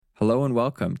Hello and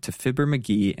welcome to Fibber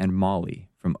McGee and Molly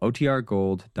from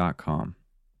OTRGold.com.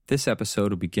 This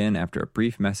episode will begin after a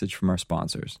brief message from our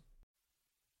sponsors.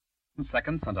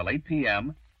 Seconds until 8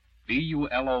 p.m.,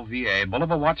 BULOVA,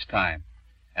 Bulova Watch Time.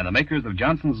 And the makers of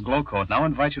Johnson's Glow Coat now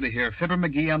invite you to hear Fibber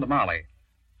McGee and Molly.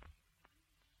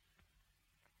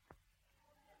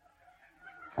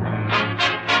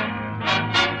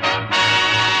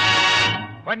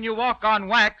 When you walk on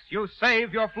wax, you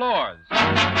save your floors.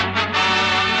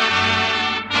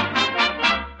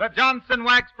 The Johnson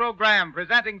Wax Program,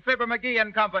 presenting Fibber McGee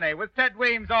and Company with Ted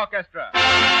Weems Orchestra.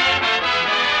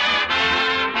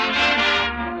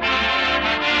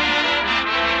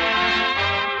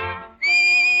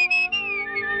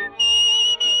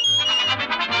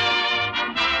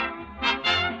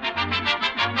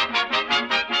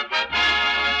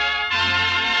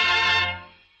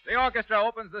 The orchestra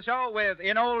opens the show with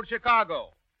In Old Chicago.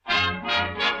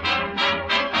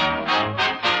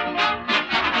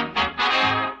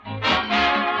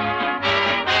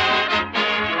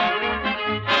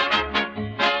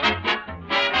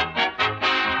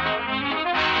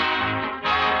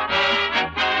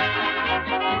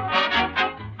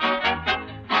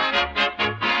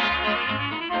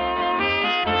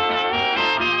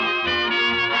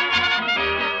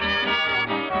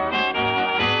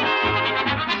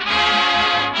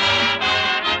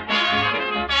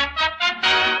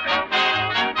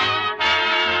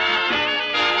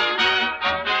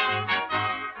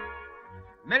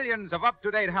 Millions of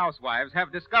up-to-date housewives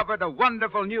have discovered a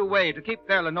wonderful new way to keep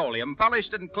their linoleum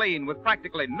polished and clean with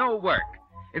practically no work.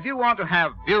 If you want to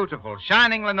have beautiful,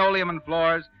 shining linoleum and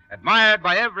floors admired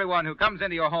by everyone who comes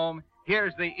into your home,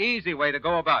 here's the easy way to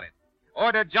go about it.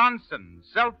 Order Johnson's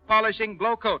self-polishing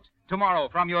Glow Coat tomorrow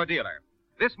from your dealer.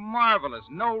 This marvelous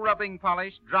no-rubbing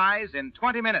polish dries in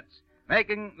 20 minutes,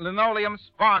 making linoleum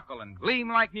sparkle and gleam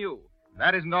like new.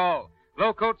 That isn't all.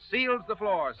 Glow Coat seals the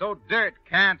floor so dirt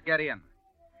can't get in.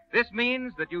 This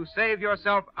means that you save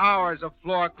yourself hours of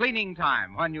floor cleaning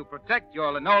time when you protect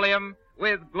your linoleum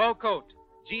with Glow Coat.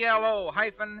 GLO-COAT.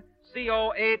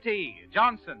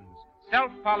 Johnson's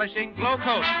self-polishing Glow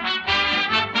Coat.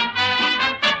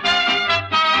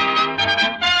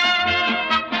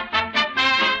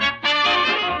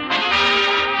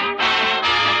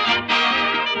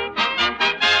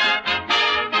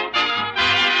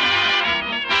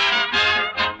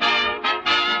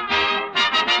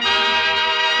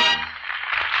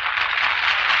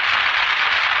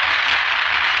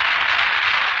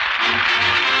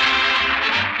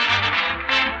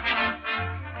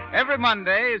 Every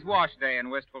Monday is wash day in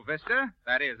Wistful Vista.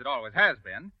 That is, it always has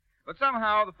been. But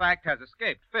somehow the fact has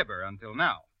escaped Fibber until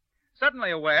now.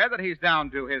 Suddenly aware that he's down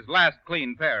to his last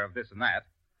clean pair of this and that,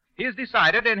 he has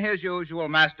decided in his usual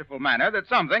masterful manner that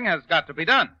something has got to be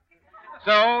done.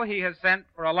 So he has sent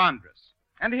for a laundress.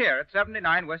 And here at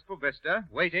 79 Wistful Vista,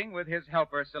 waiting with his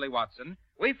helper, Silly Watson,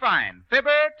 we find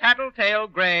Fibber Tattletale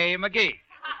Gray McGee.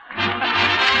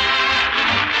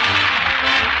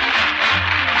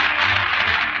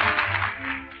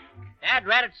 Dad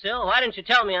rat it, Sil. Why didn't you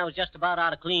tell me I was just about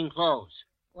out of clean clothes?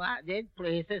 Well, I did,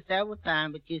 please, several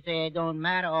times, but you say it don't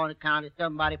matter on account of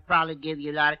somebody probably give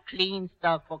you a lot of clean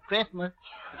stuff for Christmas.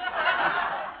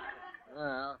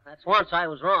 Well, that's once I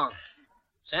was wrong.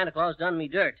 Santa Claus done me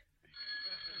dirt.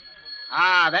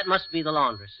 Ah, that must be the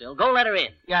laundress, Sil. Go let her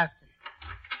in. Yes,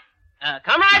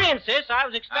 Come right in, sis. I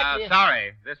was expecting...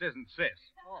 Sorry, this isn't Sis.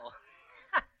 Oh.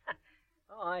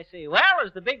 Oh, I see. Well,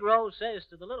 as the big rose says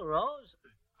to the little rose,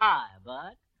 hi,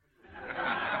 bud.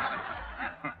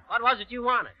 What was it you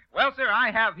wanted? Well, sir,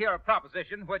 I have here a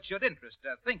proposition which should interest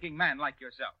a thinking man like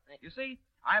yourself. You see,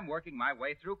 I'm working my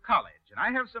way through college, and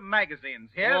I have some magazines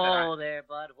here Whoa there,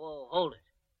 bud. Whoa, hold it.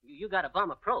 You got a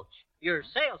bum approach. Your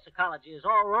sales psychology is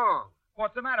all wrong.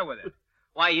 What's the matter with it?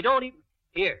 Why, you don't even...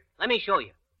 Here, let me show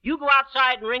you. You go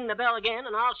outside and ring the bell again,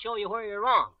 and I'll show you where you're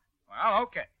wrong. Well,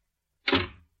 okay.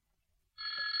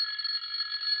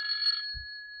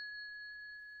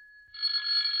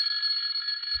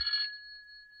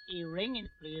 you ringing,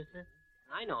 please, sir.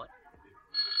 I know it.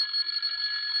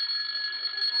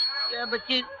 Yeah, but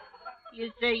you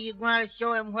say you're going to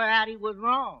show him where out he was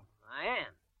wrong. I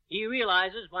am. He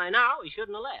realizes by now he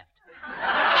shouldn't have left.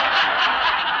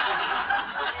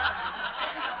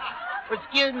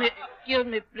 Excuse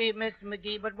me, please, Mr.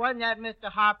 McGee, but wasn't that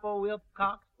Mr. Harpo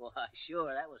Wilcox? Why,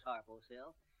 sure, that was Harpo's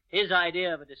Hill. His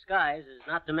idea of a disguise is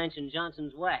not to mention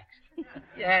Johnson's wax.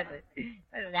 Yes,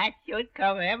 that should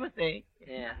cover everything.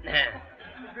 Yeah.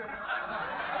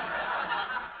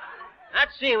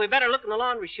 Let's see, we better look in the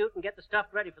laundry chute and get the stuff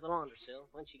ready for the laundress, Sil,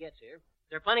 when she gets here. Is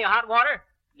there plenty of hot water?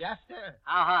 Yes, sir.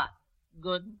 How hot?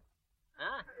 Good.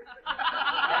 Huh?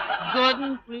 good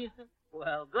one, please, sir?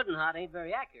 Well, good and hot ain't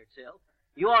very accurate, Sil.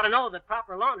 You ought to know that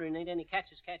proper laundering ain't any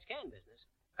catch-as-catch-can business.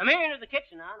 Come here into the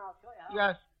kitchen now, and I'll show you how.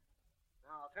 Yes.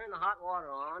 Now, I'll turn the hot water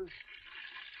on.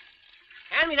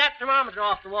 Hand me that thermometer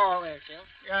off the wall there, Sil.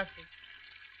 Yes, sir.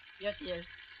 Yes, yes.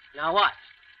 Now, watch.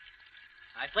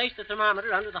 I place the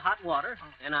thermometer under the hot water,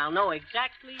 and I'll know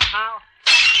exactly how...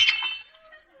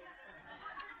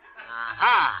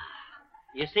 Aha!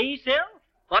 You see, Sil?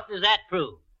 What does that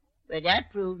prove? But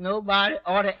that proves nobody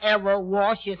ought to ever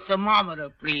wash his thermometer,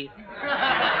 please.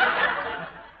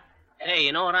 Hey,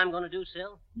 you know what I'm going to do,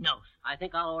 Sil? No, sir. I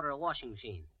think I'll order a washing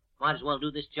machine. Might as well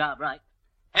do this job right.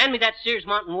 Hand me that Sears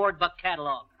Mountain Ward Buck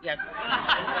catalog. Yes.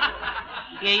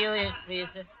 Here you is, please,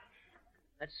 sir.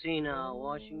 Let's see now.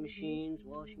 Washing machines.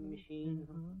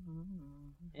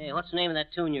 Hey, what's the name of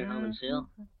that tune you're humming, Sil?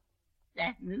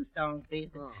 That new song, please,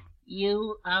 sir. Oh.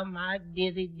 You are my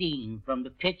Dizzy Dean from the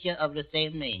picture of the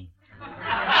same name.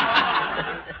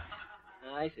 I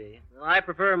see. Well, I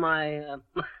prefer my...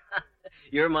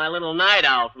 You're my little night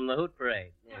owl from the Hoot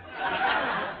Parade.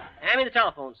 Yeah. Hand me the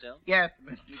telephone, Sil. Yes,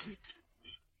 Mr.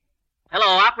 Hello,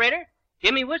 operator.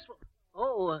 Jimmy Whistle.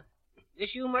 Oh,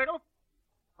 this you, Myrtle?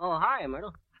 Oh, hi,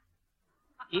 Myrtle.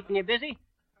 Keeping you busy?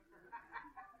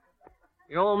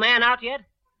 Your old man out yet?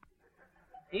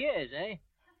 He is, eh?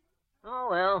 Oh,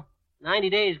 well, 90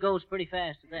 days goes pretty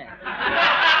fast at that.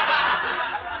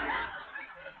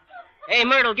 Hey,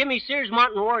 Myrtle, give me Sears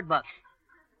Mountain Ward Buck.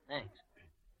 Thanks.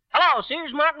 Hello,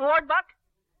 Sears Mountain Ward Buck?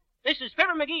 This is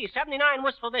Fibber McGee, 79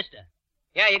 Wistful Vista.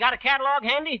 Yeah, you got a catalog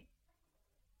handy?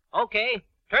 Okay,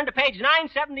 turn to page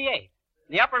 978,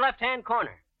 in the upper left-hand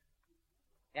corner.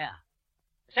 Yeah.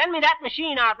 Send me that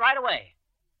machine out right away.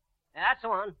 Yeah, that's the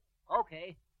one.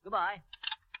 Okay, goodbye.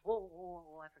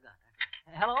 Oh, I forgot.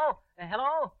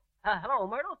 Hello? Hello,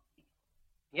 Myrtle?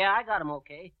 Yeah, I got him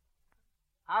okay.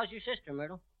 How's your sister,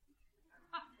 Myrtle?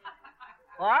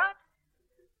 What?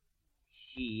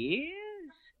 She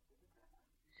is?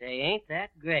 Say, ain't that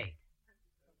great?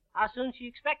 How soon she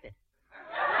expected?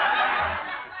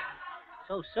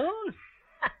 So soon?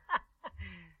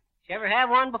 She ever have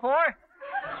one before?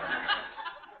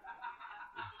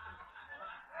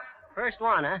 First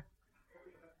one, huh?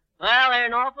 Well, they're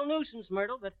an awful nuisance,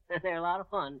 Myrtle, but they're a lot of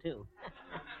fun, too.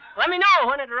 Let me know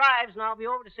when it arrives, and I'll be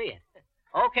over to see it.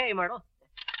 Okay, Myrtle.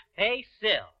 Hey,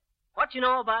 Sil, what you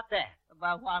know about that?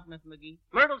 About what, Miss McGee?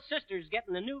 Myrtle's sister's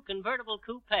getting a new convertible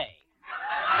coupe.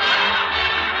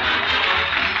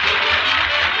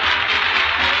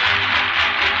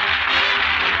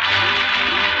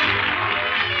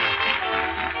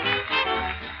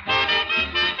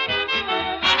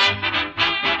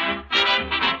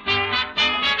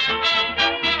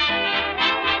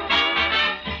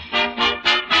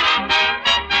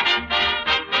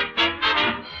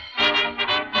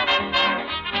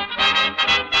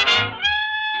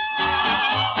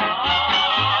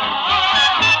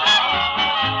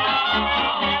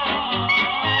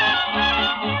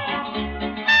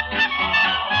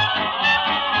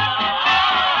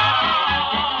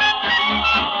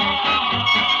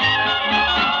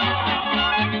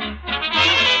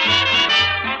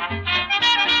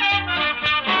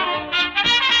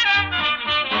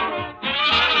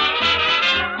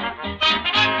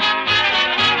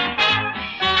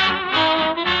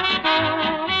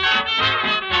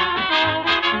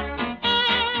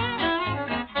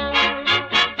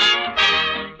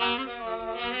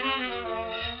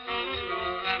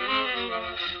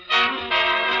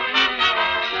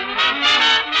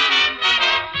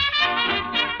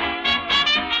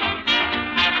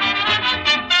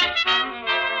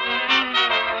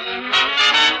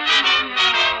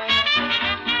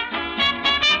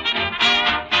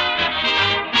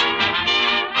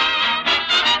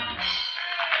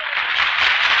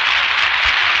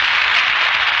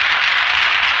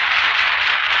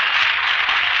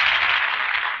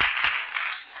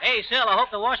 Hey, Sil, I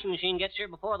hope the washing machine gets here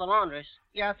before the laundress.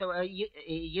 Yeah, so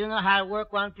you know how to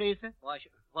work one, please, sir? What,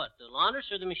 the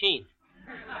laundress or the machine?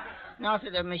 No,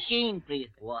 sir, the machine, please.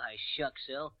 Why, shucks,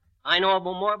 Sil. I know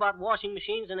more about washing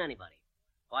machines than anybody.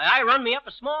 Why, I run me up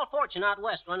a small fortune out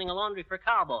west running a laundry for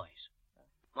cowboys.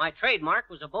 My trademark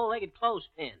was a bow-legged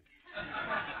clothespin.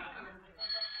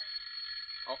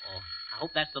 Uh-oh. I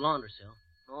hope that's the laundress, Sil.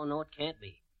 Oh, no, it can't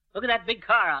be. Look at that big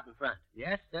car out in front.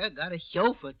 Yes, sir. Got a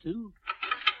chauffeur, too.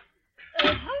 How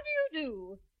do you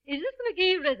do? Is this the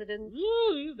McGee residence?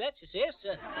 Ooh, you betcha, sis.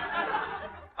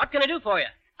 What can I do for you?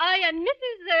 I am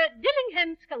Mrs.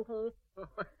 Dillingham Skunkle.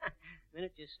 The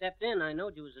minute you stepped in, I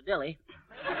knowed you was a dilly.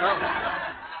 Well,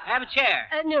 have a chair.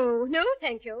 No,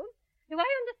 thank you. Do I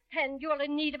understand you're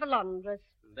in need of a laundress?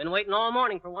 Been waiting all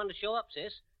morning for one to show up,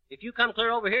 sis. if you come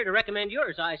clear over here to recommend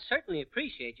yours, I certainly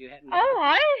appreciate you having... Oh,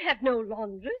 I have no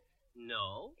laundress.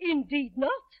 No? Indeed not.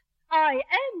 I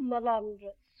am a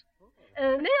laundress. May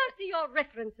I see your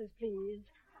references, please?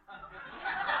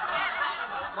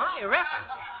 My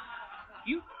references?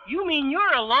 You mean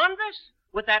you're a laundress?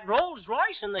 With that Rolls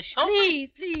Royce and the chauffeur?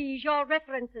 Please, your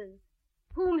references.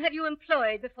 Whom have you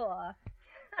employed before?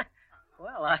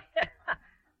 Well,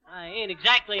 I ain't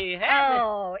exactly happy.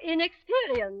 Oh,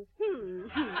 inexperience.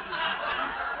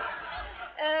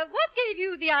 What gave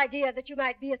you the idea that you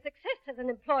might be a success as an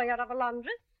employer of a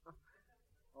laundress?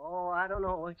 Oh, I don't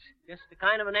know. It's just the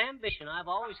kind of an ambition I've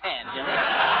always had, Jenny.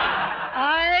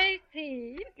 I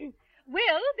see.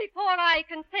 Well, before I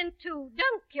consent to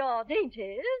dunk your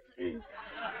dainties,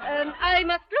 I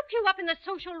must look you up in the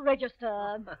social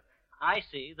register. I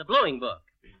see. The bluing book.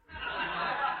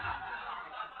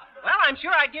 Well, I'm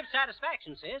sure I'd give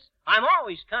satisfaction, sis. I'm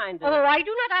always kind to... Oh, I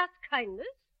do not ask kindness.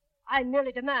 I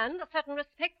merely demand a certain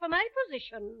respect for my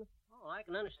position. Oh, I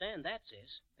can understand that,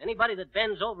 sis. Anybody that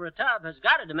bends over a tub has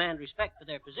got to demand respect for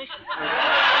their position.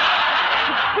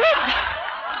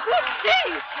 Good day,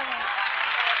 sir.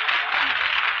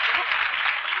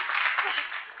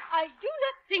 I do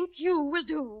not think you will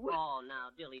do. Oh, now,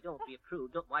 Dilly, don't be a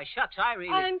prude. Why, shucks, I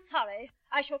really... I'm sorry.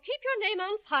 I shall keep your name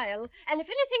on file, and if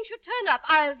anything should turn up,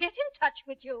 I'll get in touch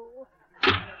with you.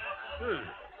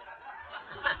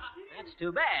 That's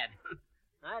too bad.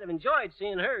 I'd have enjoyed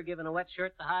seeing her giving a wet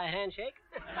shirt the high handshake.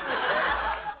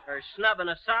 Or snubbing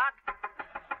a sock.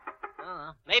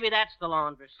 Oh, maybe that's the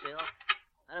laundress still.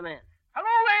 Let him in.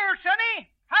 Hello there, Sonny.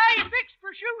 How you fixed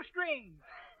for shoestrings?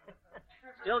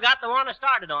 Still got the one I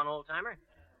started on, old-timer.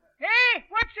 Hey,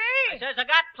 what's I says I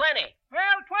got plenty.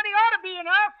 Well, 20 ought to be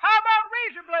enough. How about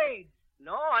razor blades?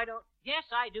 No, I don't. Yes,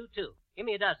 I do, too. Give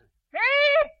me a dozen.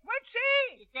 Hey, what's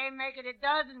You say make it a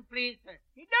dozen, please, sir.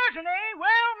 He doesn't, eh?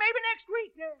 Well, maybe next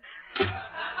week then.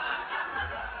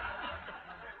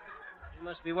 He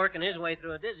must be working his way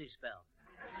through a dizzy spell.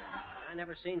 I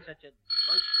never seen such a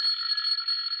bunch.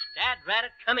 Dad, rat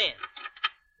it, come in.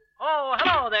 Oh,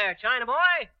 hello there, China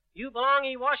boy. You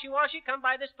belongy washy-washy come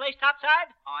by this place topside?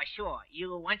 Oh, sure.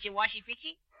 You want your washy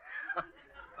fixie?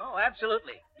 Oh,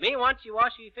 absolutely. Me wants you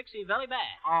washy fixie very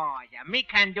bad. Oh, yeah. Me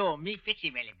can do. Me fixie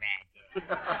very bad.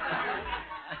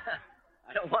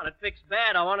 I don't want it fixed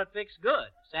bad. I want it fixed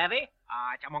good. Savvy?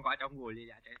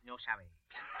 No savvy.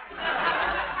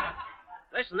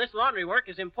 Listen, this laundry work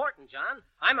is important, John.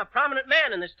 I'm a prominent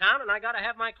man in this town, and I gotta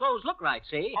have my clothes look right,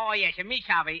 see? Oh, yes, me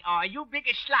savvy. You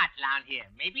biggest slot around here,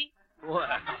 maybe? Well,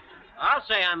 I'll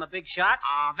say I'm a big shot.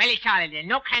 Oh, very sorry then.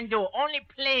 No can do. Only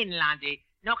plain laundry.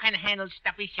 No can handle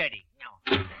stuffy shirty.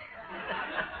 No.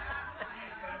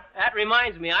 That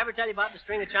reminds me. I ever tell you about the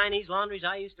string of Chinese laundries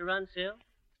I used to run, Sil?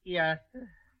 Yes.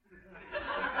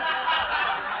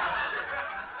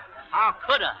 How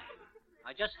could I?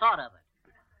 I just thought of it.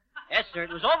 Yes, sir.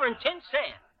 It was over in 10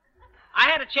 cents. I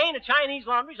had a chain of Chinese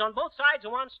laundries on both sides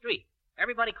of one street.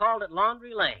 Everybody called it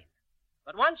Laundry Lane.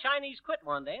 But one Chinese quit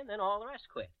one day, and then all the rest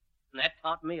quit. And that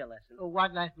taught me a lesson. Oh,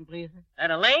 what lesson, please?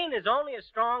 That a lane is only as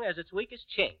strong as its weakest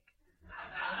chink.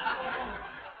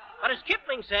 But as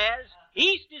Kipling says,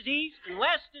 east is east and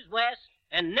west is west,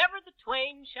 and never the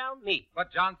twain shall meet.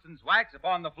 But Johnson's wax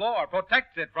upon the floor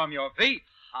protects it from your feet.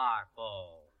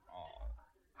 Harpo. Oh.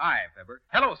 Hi, Fibber.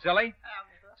 Hello, Silly.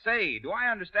 Say, do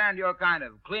I understand you're kind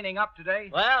of cleaning up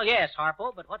today? Well, yes,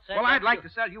 Harpo, but what's that? Well, I'd like to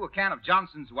sell you a can of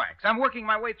Johnson's wax. I'm working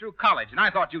my way through college, and I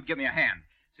thought you'd give me a hand.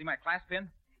 See my class pin?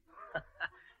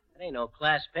 That ain't no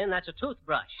class pin. That's a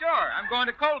toothbrush. Sure, I'm going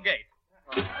to Colgate.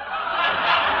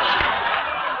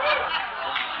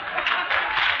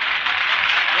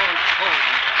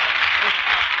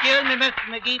 Excuse me, Mr.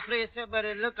 McGee, please, sir, but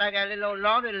it looks like that little old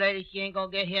laundry lady. She ain't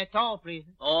gonna get here at all, please.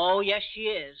 Oh, yes, she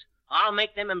is. I'll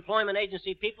make them employment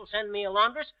agency people send me a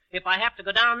laundress if I have to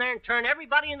go down there and turn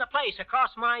everybody in the place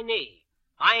across my knee.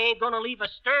 I ain't gonna leave a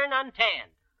stern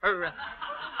untanned. Or a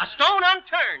stone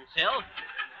unturned, Sil.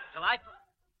 Till I...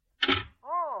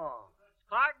 Oh, it's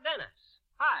Clark Dennis.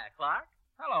 Hi, Clark.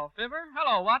 Hello, Fibber.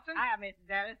 Hello, Watson. Hi, Mr.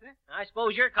 Dallas, sir. I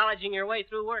suppose you're colleging your way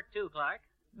through work, too, Clark.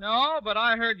 No, but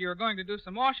I heard you were going to do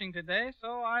some washing today,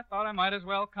 so I thought I might as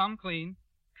well come clean.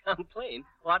 Come clean?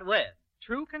 What with?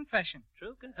 True confession.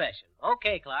 True confession.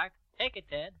 Okay, Clark. Take it,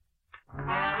 Ted.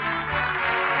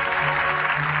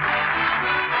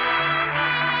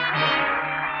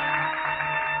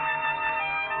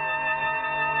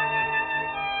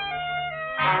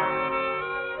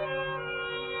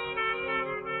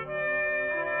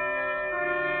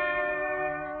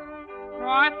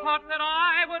 I thought that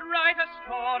I would write a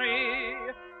story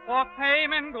for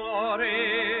fame and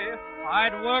glory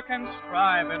I'd work and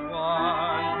strive at once.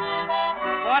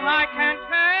 But I can't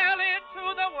tell it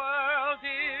to the world,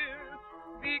 dear,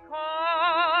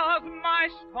 because my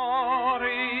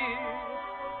story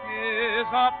is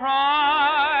a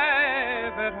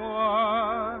private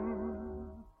one.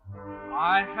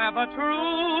 I have a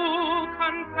true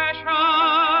confession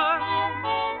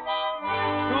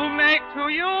to make to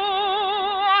you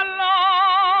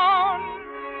alone.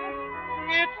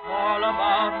 It's all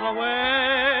about the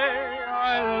way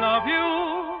I love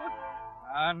you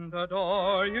and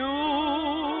adore you,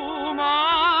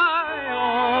 my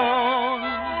own.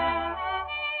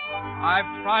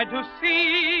 I've tried to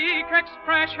seek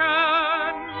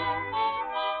expression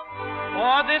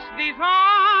for this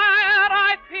desire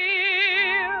I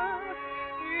feel.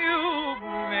 You've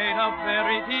made a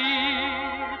very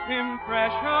deep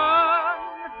impression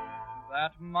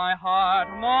that my heart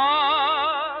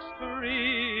must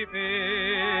reveal.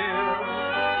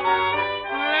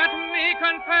 Let me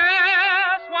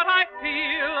confess what I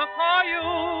feel for you,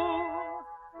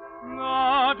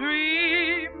 the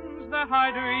dreams that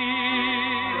I dream.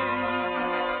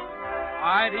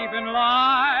 I'd even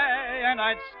lie and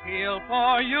I'd steal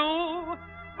for you,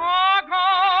 or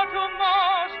go to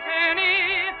most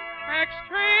any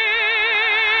extreme.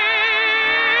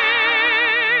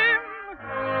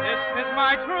 This is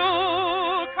my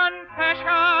true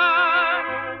confession.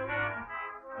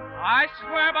 I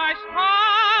swear by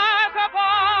stars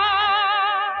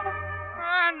above,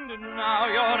 and now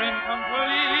you're in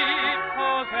complete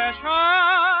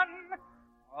possession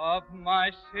of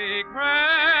my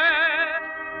secret,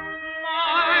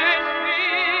 my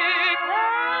secret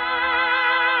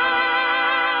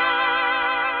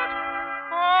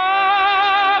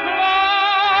of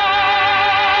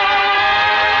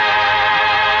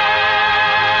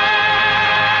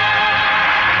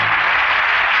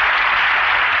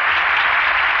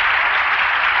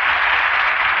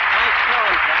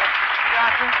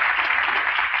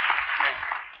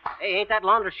Hey, ain't that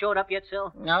laundress showed up yet,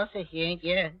 Sil? No, sir, she ain't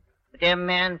yet. But them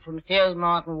man from Sales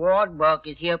Martin Wardbuck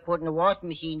is here putting the washing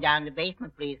machine down in the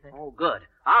basement, please, sir. Oh, good.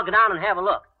 I'll go down and have a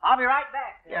look. I'll be right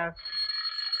back. Sil. Yeah.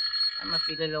 That must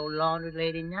be the little laundry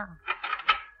lady now.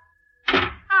 Oh,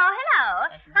 hello.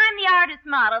 I'm the artist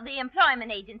model the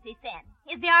employment agency sent.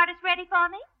 Is the artist ready for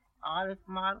me? Artist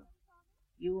model?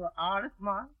 You an artist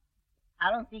model? I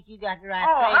don't think you got the right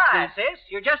Oh, place, hi, please. sis.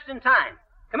 You're just in time.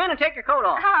 Come in and take your coat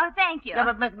off. Oh, thank you. No,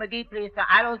 but Miss McGee, please, sir,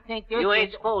 I don't think this You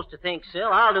ain't is... supposed to think,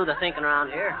 Sil. I'll do the thinking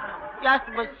around here. Just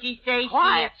what she says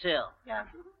Quiet, she... Sil. Yeah.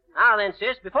 Now then,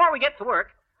 sis, before we get to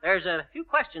work, there's a few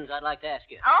questions I'd like to ask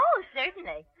you. Oh,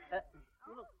 certainly. You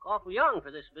look awful young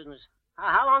for this business.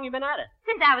 How long you been at it?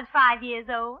 Since I was 5 years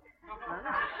old.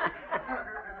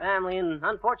 Family in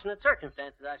unfortunate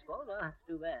circumstances, I suppose. That's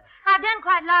too bad. I've done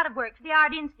quite a lot of work for the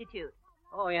Art Institute.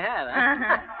 Oh, you have,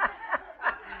 huh?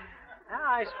 Well,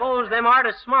 I suppose them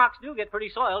artist smocks do get pretty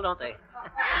soiled, don't they?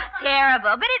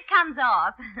 Terrible, but it comes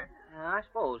off. I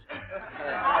suppose.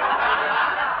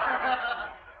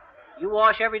 You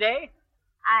wash every day?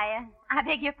 I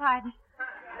beg your pardon.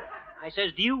 I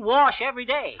says, do you wash every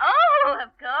day? Oh,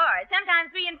 of course.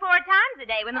 Sometimes 3 and 4 times a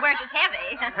day when the work is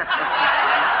heavy.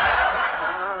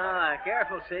 Oh, no,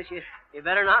 careful, sis. You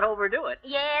better not overdo it.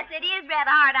 Yes, it is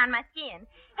rather hard on my skin.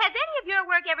 Has any of your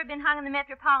work ever been hung in the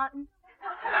Metropolitan?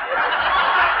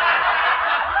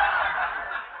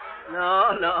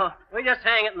 No. We just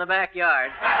hang it in the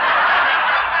backyard.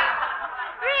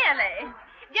 Really?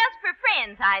 Just for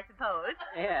friends, I suppose.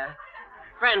 Yeah.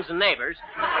 Friends and neighbors.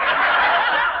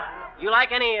 You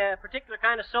like any particular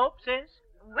kind of soap, sis?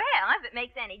 Well, if it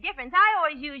makes any difference, I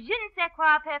always use Je ne sais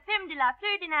quoi Parfum de la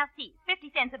Fleur de Narcisse, 50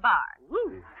 cents a bar.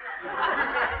 Woo.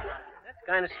 That's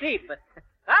kind of steep, but,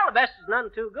 well, the best is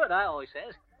none too good, I always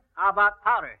says. How about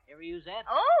powder? Ever use that?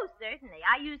 Oh, certainly.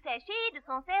 I use Sachet de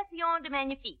Sensation de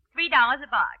Magnifique, $3 a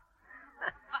box.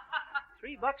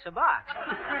 $3 a box.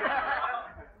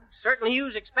 Certainly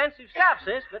use expensive stuff,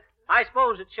 sis, but I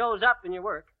suppose it shows up in your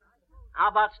work. How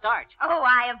about starch? Oh,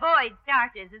 I avoid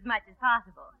starches as much as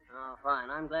possible. Oh, fine.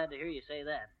 I'm glad to hear you say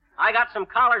that. I got some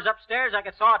collars upstairs I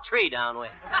could saw a tree down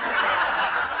with.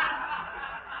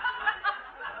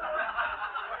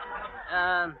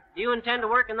 Do you intend to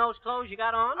work in those clothes you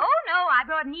got on? Oh, no. I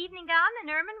brought an evening gown and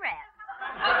an ermine wrap.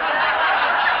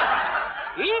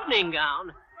 Evening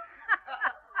gown?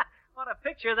 What a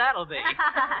picture that'll be.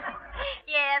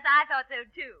 Yes, I thought so,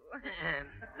 too.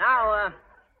 Now,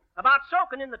 about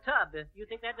soaking in the tub, do you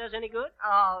think that does any good?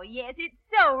 Oh, yes, it's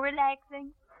so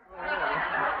relaxing.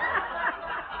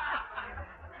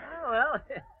 Oh, well,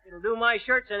 if it'll do my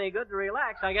shirts any good to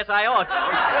relax, I guess I ought to.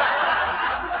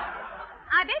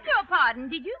 I beg your pardon.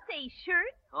 Did you say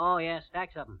shirts? Oh, yeah,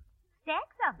 stacks of them.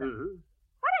 Stacks of them? Mm-hmm.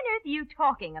 What on earth are you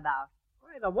talking about?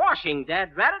 Why, the washing,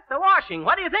 Dad Rabbit, the washing.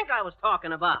 What do you think I was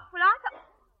talking about? Well, I thought...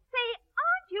 Say,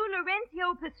 aren't you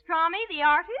Laurencio Pastrami, the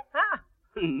artist? Huh?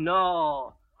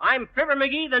 No. I'm Fibber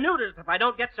McGee, the nudist, if I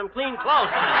don't get some clean clothes.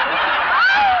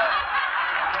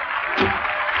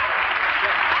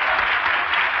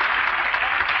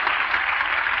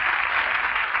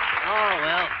 Oh,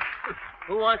 well.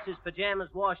 Who wants his pajamas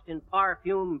washed in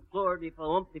perfume, fleur de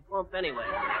plump anyway?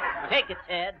 Take it,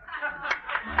 Ted.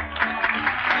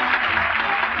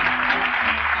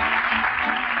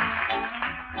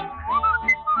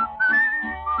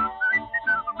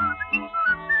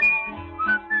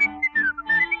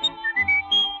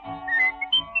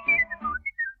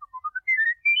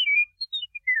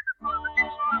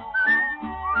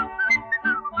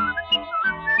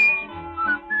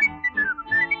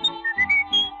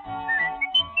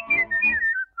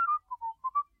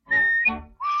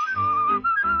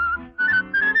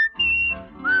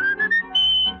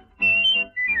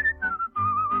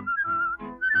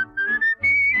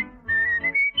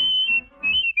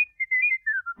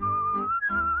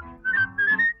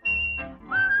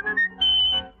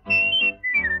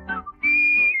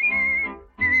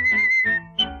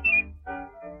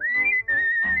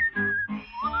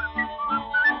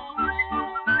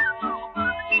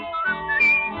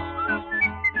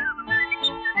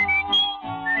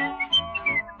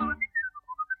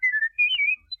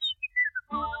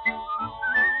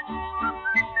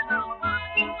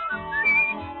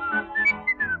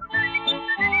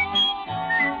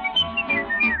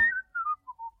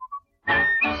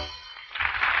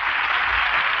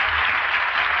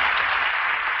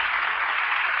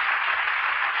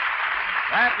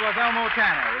 That was Elmo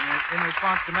Tanner in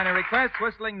response to many requests,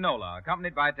 whistling Nola,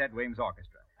 accompanied by Ted Weems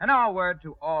Orchestra. And now a word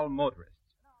to all motorists.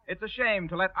 It's a shame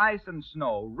to let ice and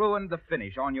snow ruin the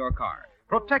finish on your car.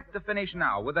 Protect the finish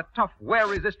now with a tough,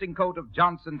 wear-resisting coat of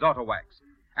Johnson's Auto Wax.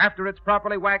 After it's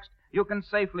properly waxed, you can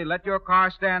safely let your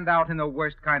car stand out in the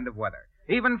worst kind of weather.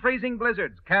 Even freezing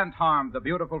blizzards can't harm the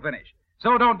beautiful finish.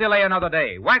 So don't delay another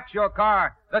day. Wax your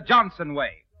car the Johnson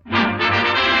way.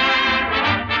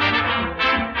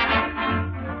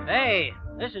 Hey,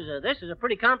 this is a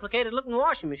pretty complicated-looking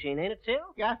washing machine, ain't it,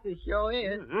 Sil? Yes, it sure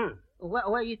is. Mm-hmm. Where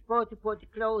are you supposed to put the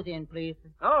clothes in, please?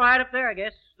 All right, up there, I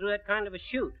guess, through that kind of a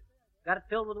chute. Got it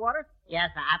filled with water? Yes,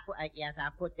 I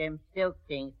put them silk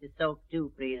things to soak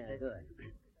too, please. Yeah, good.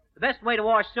 The best way to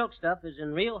wash silk stuff is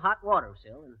in real hot water,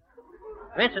 Sil, and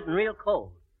rinse it in real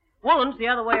cold. Woolen's the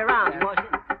other way around. You wash it.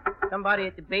 Somebody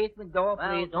at the basement door, Well,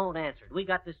 please. don't answer it. We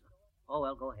got this. Oh,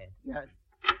 well, go ahead. Yes.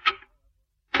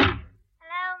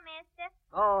 Hello, mister.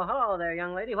 Oh, hello there,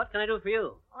 young lady. What can I do for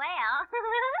you? Well,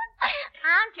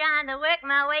 I'm trying to work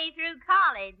my way through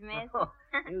college, mister. Oh,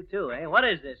 you too, eh? What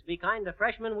is this? Be kind to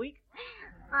freshman week?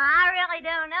 Well, I really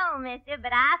don't know, mister,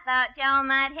 but I thought y'all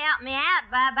might help me out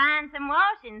by buying some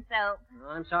washing soap. No,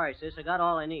 I'm sorry, sis. I got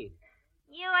all I need.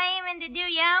 You aiming to do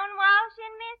your own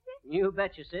washing, mister? You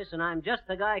betcha, sis, and I'm just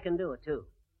the guy can do it, too.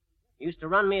 Used to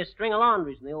run me a string of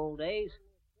laundries in the old days.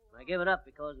 I gave it up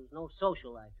because there was no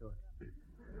social life to it.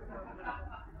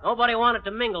 Nobody wanted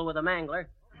to mingle with a mangler.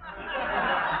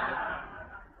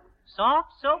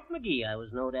 Soft Soap McGee, I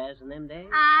was known as in them days.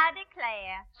 I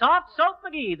declare. Soft Soap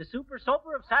McGee, the super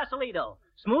soaper of Sausalito.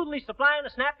 Smoothly supplying a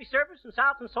snappy service in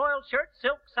salt and soiled shirts,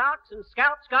 silk socks, and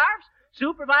scalp scarves.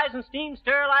 Supervising steam,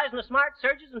 sterilizing the smart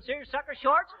surges and seersucker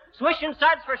shorts. Swishing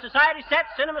suds for society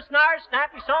sets, cinema snars,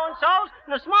 snappy so-and-sos,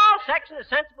 and a small section of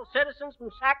sensible citizens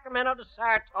from Sacramento to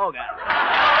Saratoga.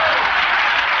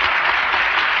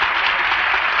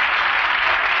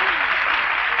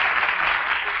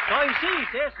 So you see,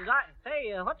 sis, as I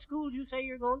say, what school did you say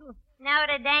you're going to?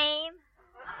 Notre Dame.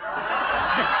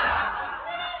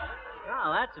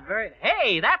 Oh, that's a very...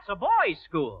 Hey, that's a boys'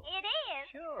 school. It is.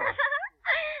 Sure.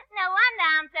 No wonder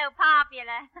I'm so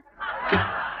popular.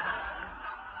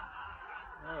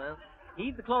 Oh, well,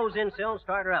 heave the clothes in, Sil, and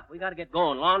start her up. We got to get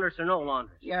going, laundress or no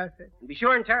laundress. Yes, sir. And be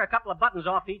sure and tear a couple of buttons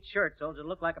off each shirt so it'll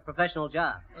look like a professional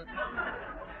job.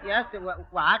 Yes, sir. Well,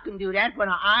 I can do that when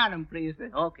I iron them, please,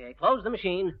 sir. Okay, close the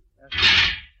machine.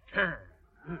 Now,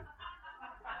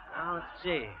 let's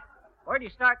see. Where do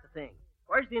you start the thing?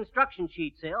 Where's the instruction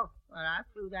sheet, Sil? Well, I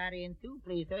threw that in, too,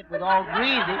 please, sir. It was all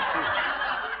greasy.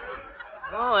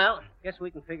 Oh, well, guess we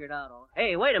can figure it out all.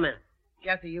 Hey, wait a minute.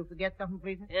 Yes, sir. You forget something,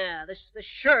 please, sir? Yeah, this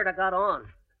shirt I got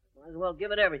on. Might as well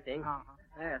give it everything. Uh-huh.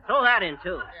 There, throw that in,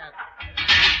 too. Yes.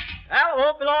 Well, it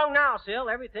won't be long now, Sil.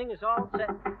 Everything is all set.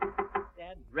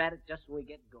 Dad, rat it just when we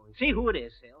get going. See who it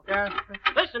is, Sil. Yes, sir.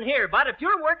 Listen here, bud. If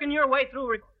you're working your way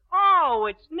through... Oh,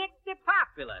 it's Nick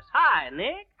DePopulous. Hi,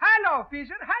 Nick. Hello,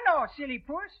 Fizzer. Hello, silly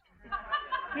puss.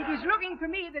 It is looking to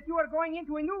me that you are going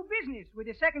into a new business with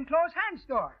a second clothes hand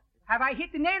store. Have I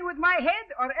hit the nail with my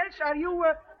head, or else are you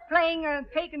playing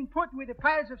take and put with the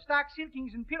piles of stock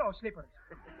silkings and pillow slippers?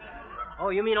 Oh,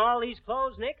 you mean all these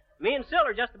clothes, Nick? Me and Sil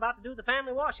are just about to do the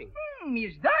family washing.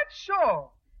 Is that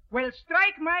so? Well,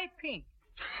 strike my pink.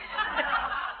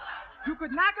 You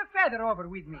could knock a feather over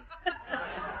with me.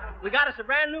 We got us a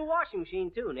brand new washing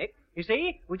machine, too, Nick. You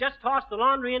see, we just toss the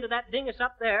laundry into that dingus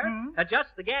up there,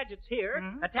 adjust the gadgets here,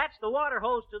 attach the water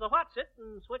hose to the what's-it,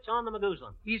 and switch on the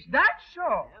Magoozlin. Is that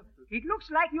so? It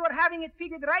looks like you are having it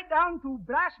figured right down to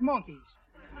brass monkeys.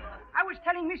 I was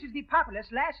telling Mrs.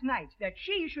 DePopulous last night that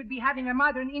she should be having a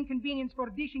modern inconvenience for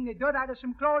dishing the dirt out of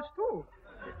some clothes, too.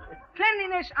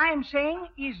 Cleanliness, I am saying,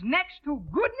 is next to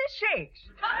goodness sakes.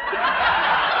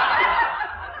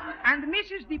 And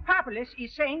Mrs. DePopulous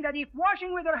is saying that if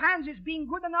washing with her hands is being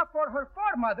good enough for her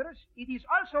foremothers, it is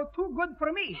also too good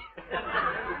for me.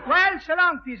 Well, so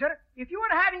long, Fizzer. If you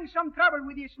are having some trouble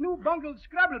with this new bungled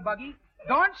scrubble buggy,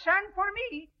 don't send for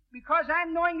me, because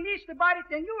I'm knowing least about it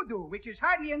than you do, which is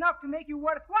hardly enough to make you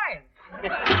worthwhile.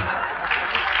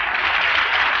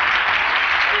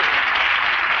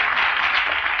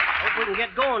 Hope we can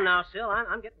get going now, Sil.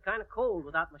 I'm getting kind of cold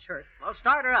without my shirt. I'll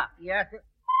start her up. Yes, sir.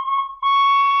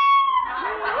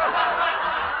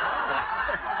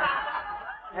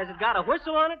 Has it got a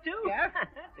whistle on it, too? Yes.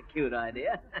 That's a cute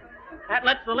idea. That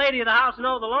lets the lady of the house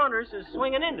know the laundress is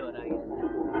swinging into it, I guess.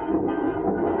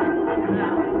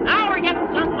 Now we're getting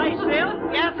someplace,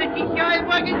 Sil. Yes, sir. She sure is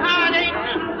working hard, ain't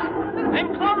she?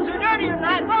 Them clothes are dirtier than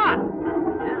I thought.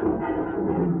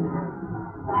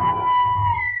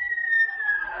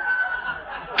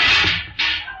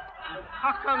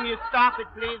 How come you stop it,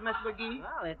 please, Miss McGee?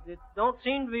 Well, it don't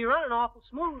seem to be running awful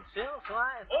smooth, Sil, so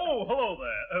I... Oh, hello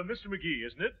there. Mr. McGee,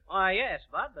 isn't it? Why, yes,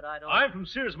 Bud, but I don't... I'm from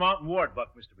Sears Mountain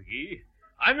Wardbuck, Mr. McGee.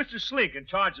 I'm Mr. Slink, in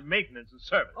charge of maintenance and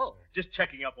service. Oh. Just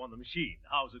checking up on the machine.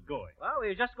 How's it going? Well, we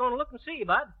were just going to look and see,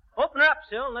 Bud. Open her up,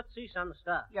 Sil, and let's see some of the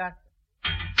stuff. Yes.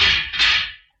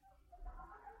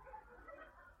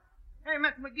 Hey,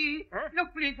 Miss McGee. Huh?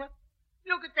 Look, please, sir.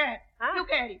 Look at that. Huh?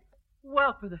 Look at it.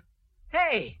 Well, for the...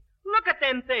 Hey, look at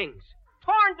them things.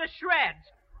 Torn to shreds.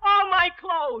 All my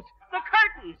clothes. The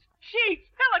curtains. Sheets.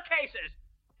 Pillowcases.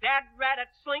 Dad rat it,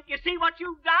 Slink. You see what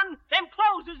you've done? Them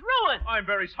clothes is ruined. I'm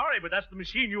very sorry, but that's the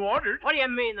machine you ordered. What do you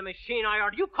mean, the machine I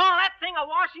ordered? You call that thing a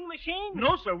washing machine?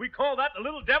 No, sir. We call that the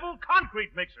Little Devil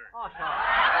Concrete Mixer. Oh, sorry.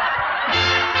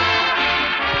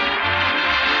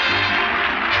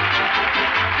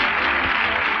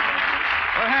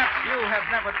 Perhaps you have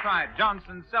never tried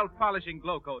Johnson's self-polishing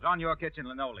glow coat on your kitchen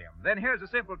linoleum. Then here's a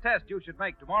simple test you should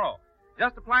make tomorrow.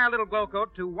 Just apply a little glow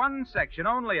coat to one section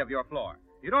only of your floor.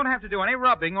 You don't have to do any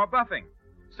rubbing or buffing.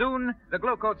 Soon, the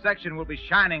glow coat section will be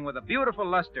shining with a beautiful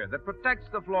luster that protects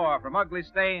the floor from ugly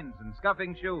stains and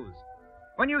scuffing shoes.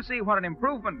 When you see what an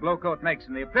improvement glow coat makes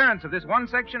in the appearance of this one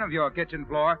section of your kitchen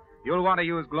floor, you'll want to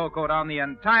use glow coat on the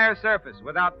entire surface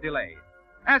without delay.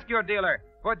 Ask your dealer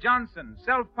for Johnson's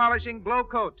self-polishing glow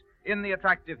coat in the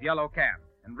attractive yellow can.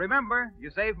 And remember, you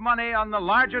save money on the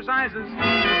larger sizes.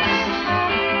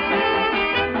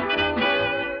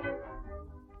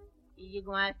 You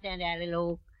going to send that little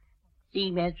old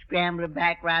cement scrambler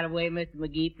back right away, Mr.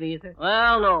 McGee, please, sir?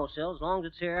 Well, no, Sil. As long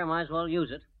as it's here, I might as well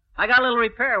use it. I got a little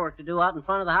repair work to do out in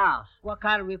front of the house. What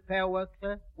kind of repair work,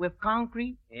 sir? With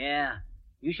concrete? Yeah.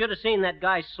 You should have seen that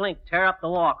guy Slink tear up the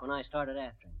walk when I started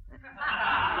after him.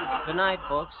 Good night,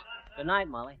 folks. Good night,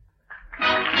 Molly.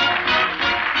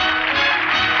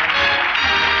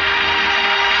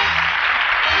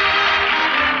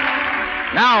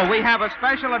 Now we have a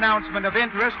special announcement of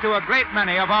interest to a great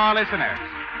many of our listeners.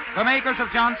 The makers of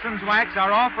Johnson's Wax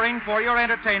are offering for your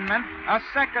entertainment a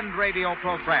second radio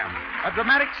program, a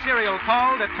dramatic serial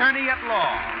called Attorney at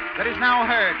Law, that is now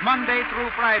heard Monday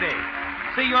through Friday.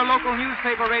 See your local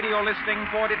newspaper radio listing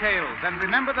for details, and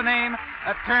remember the name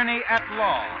Attorney at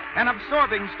Law, an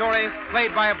absorbing story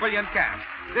played by a brilliant cast.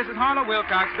 This is Harlow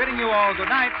Wilcox bidding you all good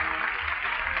night.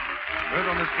 Heard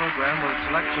on this program were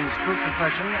selections True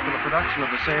Confession for the production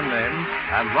of the same name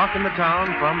and Rockin' the Town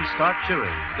from Start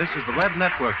Cheering. This is the Web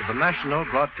Network of the National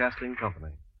Broadcasting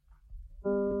Company.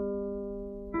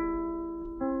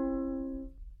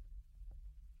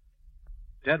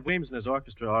 Ted Weems and his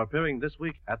orchestra are appearing this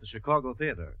week at the Chicago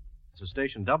Theater. This is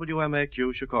station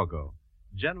WMAQ Chicago.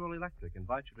 General Electric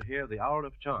invites you to hear The Hour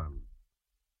of Charm.